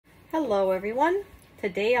Hello everyone.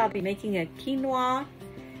 Today I'll be making a quinoa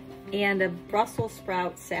and a Brussels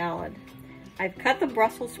sprout salad. I've cut the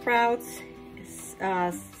Brussels sprouts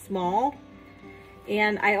small,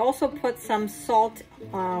 and I also put some salt,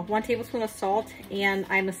 1 tablespoon of salt, and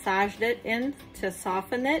I massaged it in to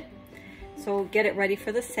soften it, so get it ready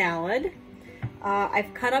for the salad.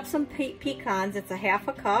 I've cut up some pecans. It's a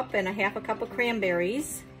 1/2 cup and a 1/2 cup of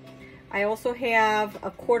cranberries. I also have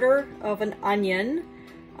 1/4 of an onion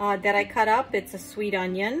that I cut up. It's a sweet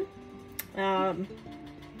onion.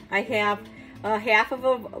 I have 1/2 of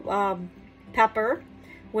a pepper,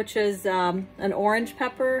 which is an orange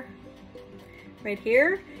pepper right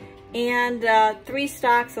here, and 3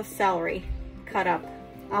 stalks of celery cut up.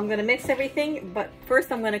 I'm gonna mix everything, but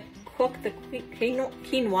first I'm gonna cook the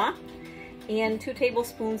quinoa and 2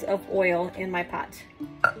 tablespoons of oil in my pot,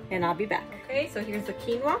 and I'll be back. Okay, so here's the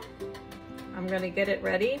quinoa. I'm gonna get it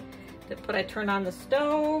ready to put. I turn on the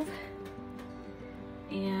stove,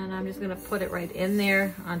 and I'm just gonna put it right in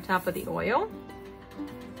there on top of the oil,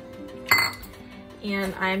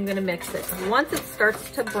 and I'm gonna mix it. Once it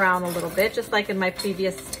starts to brown a little bit, just like in my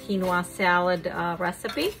previous quinoa salad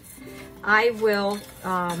recipe, I will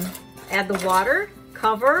add the water,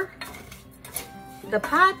 cover the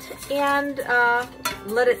pot, and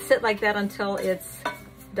let it sit like that until it's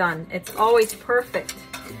done. It's always perfect.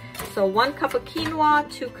 So 1 cup of quinoa,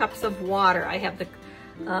 2 cups of water. I have the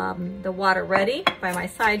water ready by my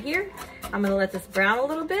side here. I'm gonna let this brown a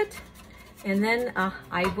little bit, and then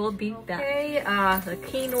I will be back. Okay, the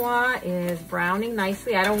quinoa is browning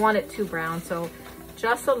nicely. I don't want it too brown, so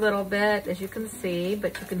just a little bit, as you can see,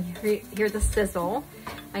 but you can hear the sizzle.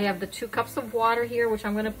 I have the 2 cups of water here, which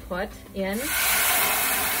I'm gonna put in.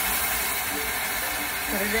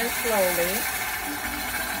 Put it in slowly.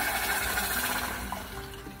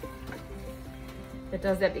 It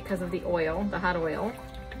does that because of the oil, the hot oil.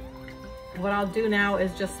 What I'll do now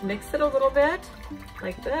is just mix it a little bit,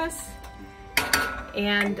 like this,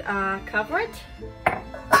 and cover it,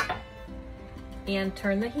 and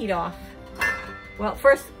turn the heat off. Well,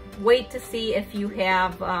 first, wait to see if you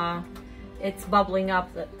have, it's bubbling up,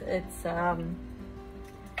 it's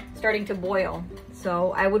starting to boil.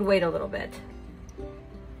 So I would wait a little bit.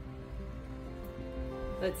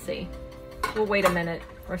 Let's see. We'll wait a minute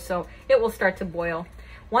or so. It will start to boil.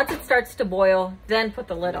 Once it starts to boil, then put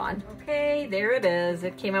the lid on. Okay, there it is.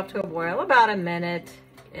 It came up to a boil, about a minute.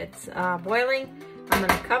 It's boiling. I'm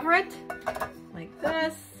gonna cover it like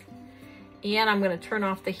this, and I'm gonna turn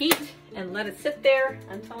off the heat and let it sit there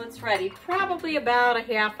until it's ready, probably about a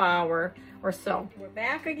 1/2 hour or so. We're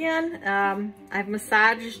back again. I've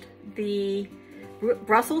massaged the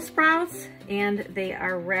Brussels sprouts, and they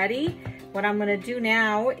are ready. What I'm gonna do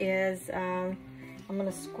now is I'm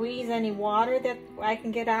gonna squeeze any water that I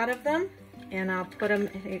can get out of them, and I'll put them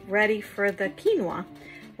ready for the quinoa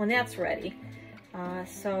when that's ready.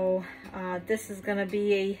 This is gonna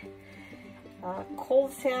be a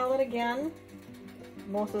cold salad again.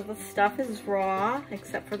 Most of the stuff is raw,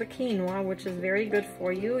 except for the quinoa, which is very good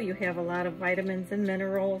for you. You have a lot of vitamins and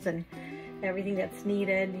minerals and everything that's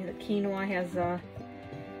needed. The quinoa has a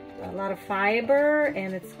lot of fiber,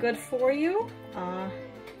 and it's good for you.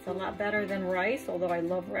 It's a lot better than rice, although I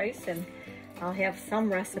love rice, and I'll have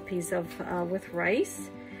some recipes of with rice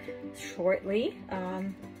shortly.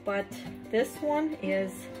 But this one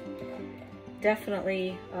is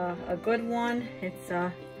definitely a good one. It's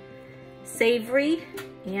savory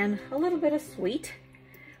and a little bit of sweet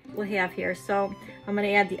we'll have here. So I'm going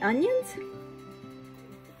to add the onions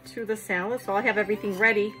to the salad. So I'll have everything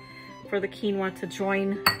ready for the quinoa to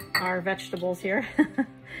join our vegetables here.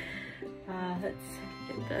 Let's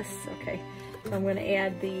get this. Okay, so I'm going to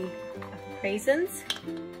add the raisins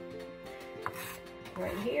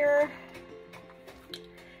right here,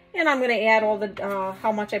 and I'm going to add all the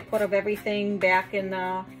how much I put of everything back in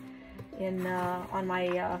on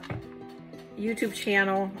my YouTube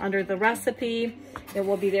channel under the recipe. It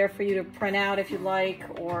will be there for you to print out if you like,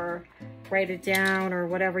 or write it down, or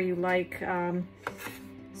whatever you like.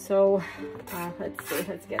 Let's see,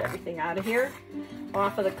 let's get everything out of here,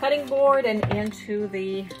 off of the cutting board and into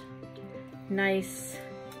the nice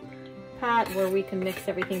pot where we can mix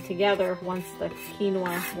everything together once the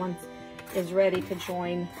quinoa is ready to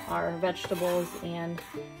join our vegetables and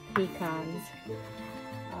pecans.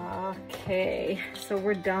 Okay, so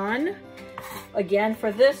we're done. Again,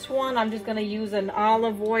 for this one, I'm just gonna use an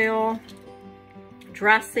olive oil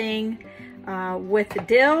dressing with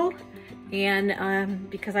dill, and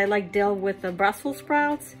because I like dill with the Brussels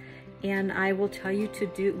sprouts, and I will tell you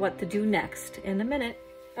what to do next in a minute.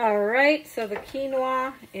 All right, so the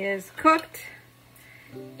quinoa is cooked,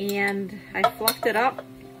 and I fluffed it up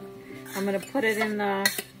I'm gonna put it in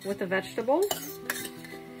with the vegetables.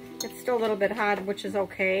 It's still a little bit hot, which is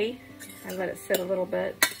okay. I let it sit a little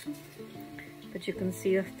bit, but you can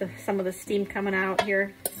see some of the steam coming out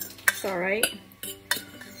here. It's all right.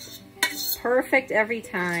 Perfect every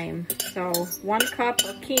time. So 1 cup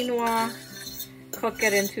of quinoa, cook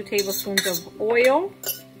it in 2 tablespoons of oil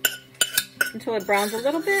until it browns a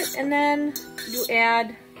little bit, and then you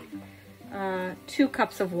add 2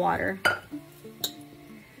 cups of water.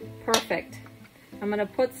 Perfect. I'm gonna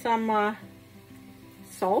put some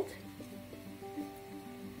salt.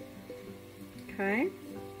 Okay.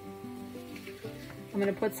 I'm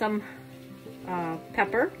gonna put some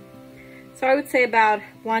pepper. So I would say about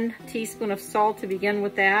 1 teaspoon of salt to begin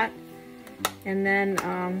with that. And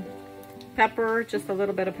then pepper, just a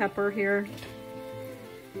little bit of pepper here.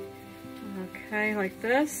 Okay, like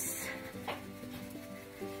this.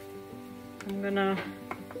 I'm gonna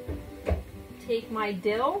take my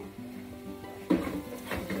dill.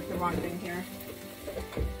 That's the wrong thing here.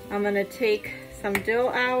 I'm gonna take some dill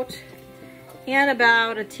out and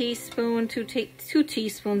about a teaspoon, 2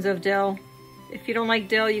 teaspoons of dill. If you don't like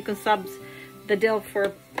dill, you can sub the dill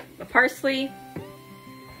for parsley.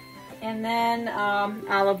 And then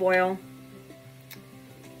olive oil.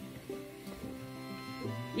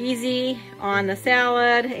 Easy on the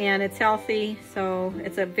salad, and it's healthy, so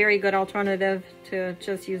it's a very good alternative to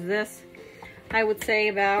just use this. I would say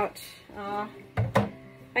about a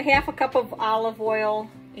 1/2 cup of olive oil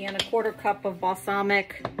and a 1/4 cup of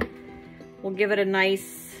balsamic will give it a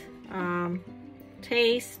nice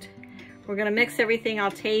taste. We're gonna mix everything.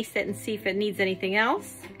 I'll taste it and see if it needs anything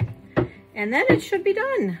else. And then it should be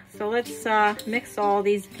done. So let's mix all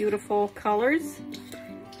these beautiful colors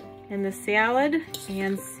in the salad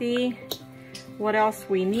and see what else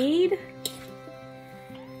we need.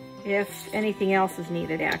 If anything else is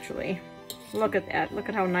needed, actually. Look at that. Look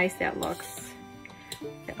at how nice that looks.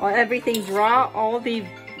 Everything's raw. All the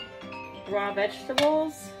raw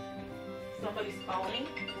vegetables. Somebody's calling.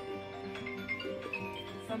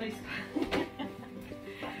 Somebody's calling.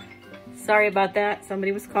 Sorry about that.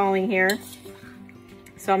 Somebody was calling here.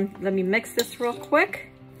 So let me mix this real quick.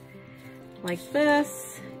 Like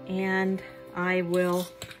this. And I will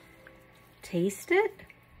taste it.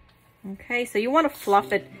 Okay, so you want to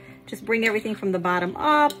fluff it. Just bring everything from the bottom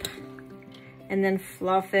up. And then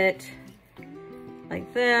fluff it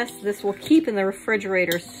like this. This will keep in the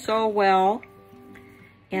refrigerator so well.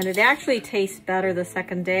 And it actually tastes better the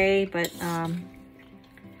second day, but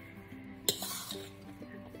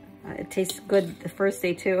it tastes good the first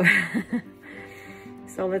day too.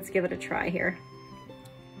 So let's give it a try here.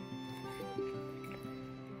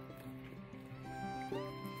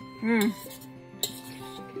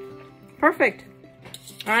 Perfect.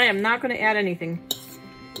 I am not going to add anything.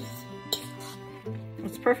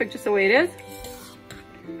 It's perfect just the way it is.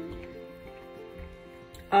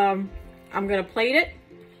 I'm going to plate it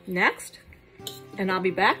next, and I'll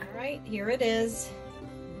be back. All right, here it is.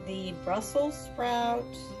 The Brussels sprout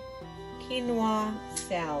quinoa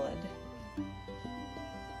salad.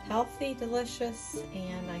 Healthy, delicious,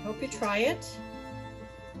 and I hope you try it.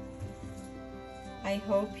 I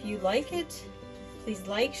hope you like it. Please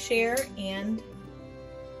like, share, and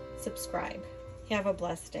subscribe. Have a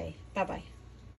blessed day. Bye-bye.